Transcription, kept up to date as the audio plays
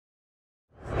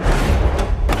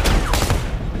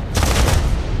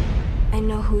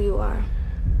who you are.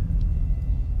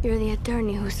 You're the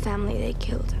attorney whose family they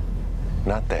killed.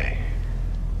 Not they.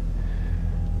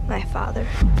 My father.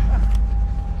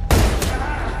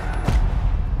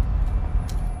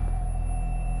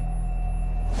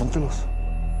 Póntelos.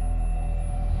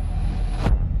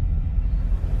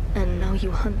 And now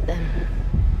you hunt them.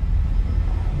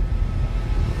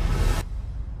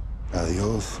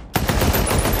 Adios.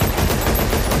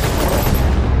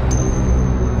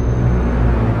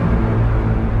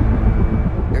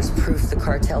 There's proof the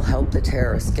cartel helped the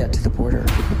terrorists get to the border.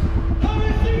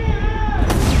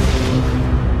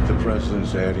 The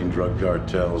president's adding drug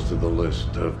cartels to the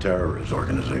list of terrorist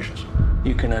organizations.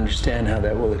 You can understand how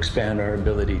that will expand our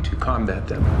ability to combat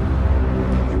them.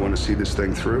 You want to see this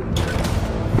thing through?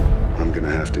 I'm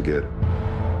gonna have to get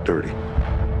dirty.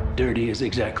 Dirty is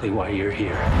exactly why you're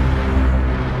here.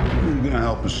 You're gonna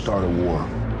help us start a war.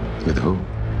 With who?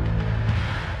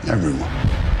 Everyone.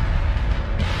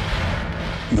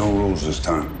 No rules this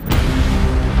time.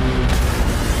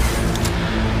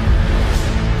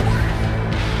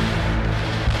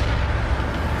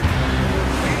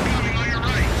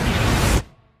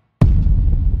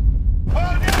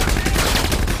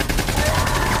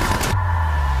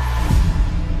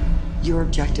 Your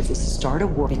objective is to start a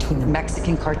war between the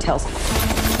Mexican cartels,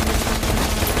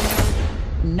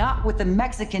 not with the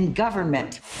Mexican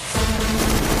government.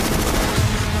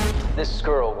 This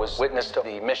girl was witness to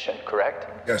the mission,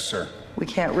 correct? Yes, sir. We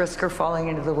can't risk her falling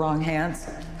into the wrong hands.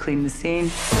 Clean the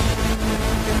scene.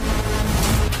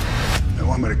 They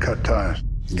want me to cut ties.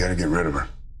 You gotta get rid of her.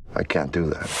 I can't do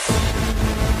that.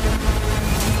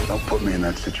 Don't put me in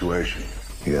that situation.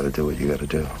 You gotta do what you gotta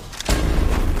do.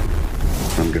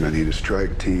 I'm gonna need a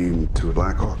strike team, 2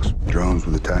 Blackhawks, drones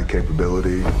with attack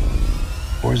capability.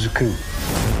 Where's the coup?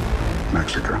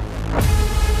 Mexico.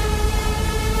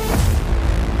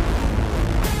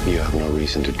 You have no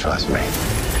reason to trust me.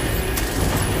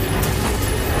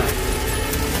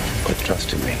 But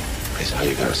trust in me is how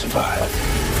you're gonna survive.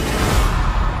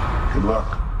 Good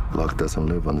luck. Luck doesn't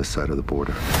live on this side of the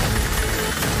border.